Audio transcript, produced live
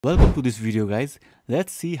Welcome to this video, guys.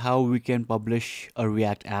 Let's see how we can publish a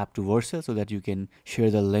React app to Vercel so that you can share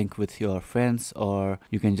the link with your friends or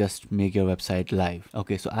you can just make your website live.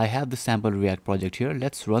 Okay, so I have the sample React project here.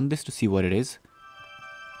 Let's run this to see what it is.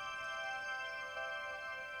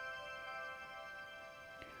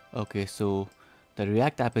 Okay, so the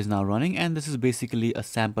React app is now running, and this is basically a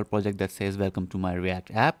sample project that says welcome to my React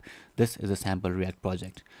app. This is a sample React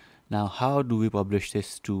project. Now, how do we publish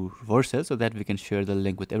this to Vercel so that we can share the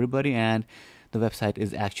link with everybody and the website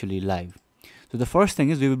is actually live? So the first thing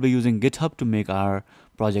is we will be using GitHub to make our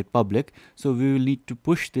project public. So we will need to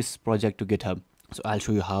push this project to GitHub. So I'll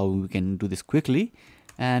show you how we can do this quickly.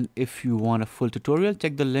 And if you want a full tutorial,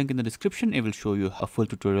 check the link in the description. It will show you a full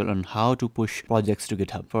tutorial on how to push projects to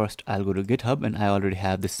GitHub. First, I'll go to GitHub, and I already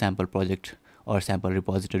have this sample project or sample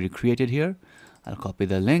repository created here. I'll copy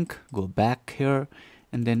the link, go back here,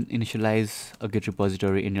 and then initialize a Git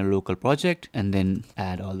repository in your local project, and then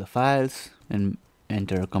add all the files and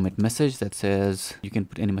enter a commit message that says, you can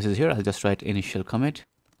put any message here. I'll just write initial commit.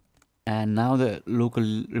 And now the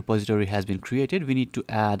local repository has been created. We need to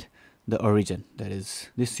add the origin, that is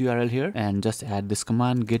this URL here, and just add this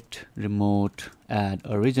command git remote add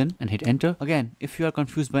origin and hit enter. Again, if you are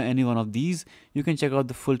confused by any one of these, you can check out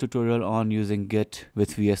the full tutorial on using Git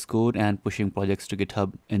with VS Code and pushing projects to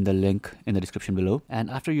GitHub in the link in the description below. And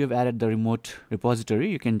after you have added the remote repository,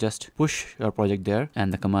 you can just push your project there,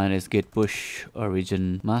 and the command is git push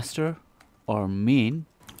origin master or main.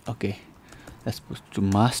 Okay, let's push to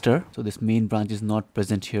master. So this main branch is not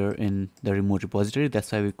present here in the remote repository.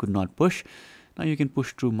 That's why we could not push. Now you can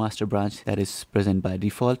push to master branch that is present by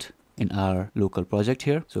default in our local project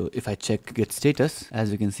here. So if I check git status,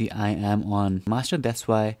 as you can see, I am on master. That's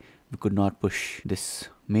why we could not push this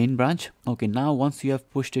main branch. Okay, now once you have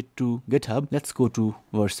pushed it to GitHub, let's go to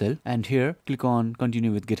Vercel, and here click on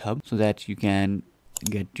continue with GitHub so that you can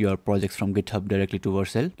get your projects from GitHub directly to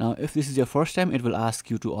Vercel. Now, if this is your first time, it will ask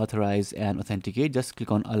you to authorize and authenticate. Just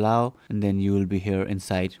click on allow, and then you will be here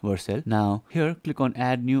inside Vercel. Now, here click on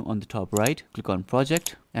add new on the top right, click on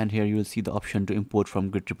project, and here you will see the option to import from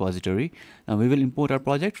Git repository. Now, we will import our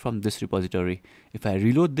project from this repository. If I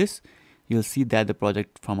reload this, you'll see that the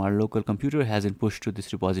project from our local computer has been pushed to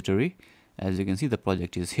this repository. As you can see, the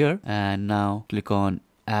project is here. And now click on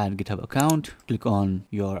add GitHub account, click on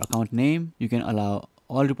your account name. You can allow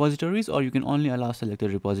all repositories or you can only allow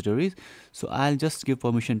selected repositories. So I'll just give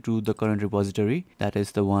permission to the current repository, that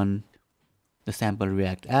is the one, the sample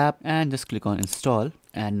React app, and just click on install.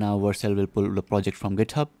 And now Vercel will pull the project from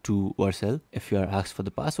GitHub to Vercel. If you are asked for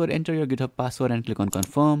the password, enter your GitHub password and click on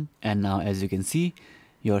confirm. And now as you can see,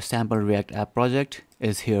 your sample React app project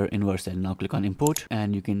is here in Vercel. Now click on import,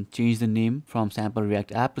 and you can change the name from sample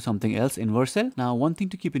React app to something else in Vercel. Now one thing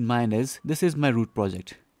to keep in mind is this is my root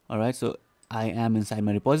project. All right, so I am inside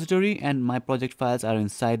my repository and my project files are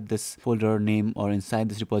inside this folder name or inside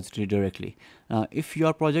this repository directly. Now, if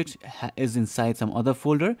your project is inside some other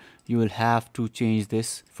folder, you will have to change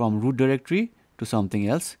this from root directory to something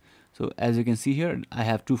else. So as you can see here, I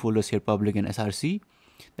have two folders here, public and src,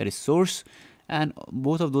 that is source, and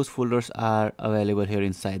both of those folders are available here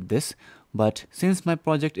inside this. But since my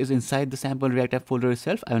project is inside the sample React app folder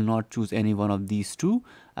itself, I will not choose any one of these two.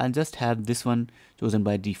 I'll just have this one chosen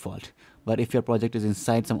by default. But if your project is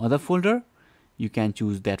inside some other folder, you can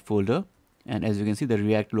choose that folder. And as you can see, the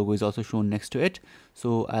React logo is also shown next to it.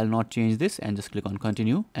 So I'll not change this and just click on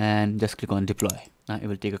continue and just click on deploy. Now it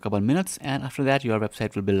will take a couple minutes, and after that your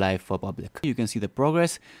website will be live for public. You can see the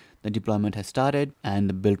progress, the deployment has started and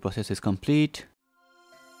the build process is complete.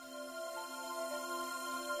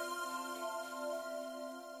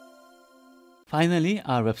 Finally,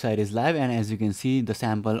 our website is live, and as you can see, the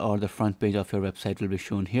sample or the front page of your website will be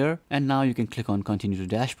shown here. And now you can click on continue to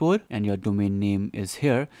dashboard, and your domain name is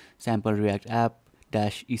here, sample react app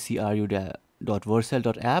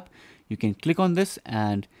 -ecu.vercel.app. You can click on this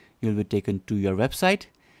and you'll be taken to your website.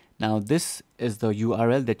 Now this is the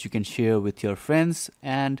URL that you can share with your friends,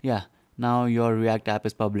 and yeah, now your React app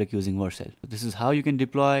is public using Vercel. This is how you can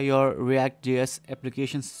deploy your ReactJS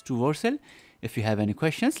applications to Vercel. If you have any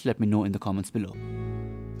questions, let me know in the comments below.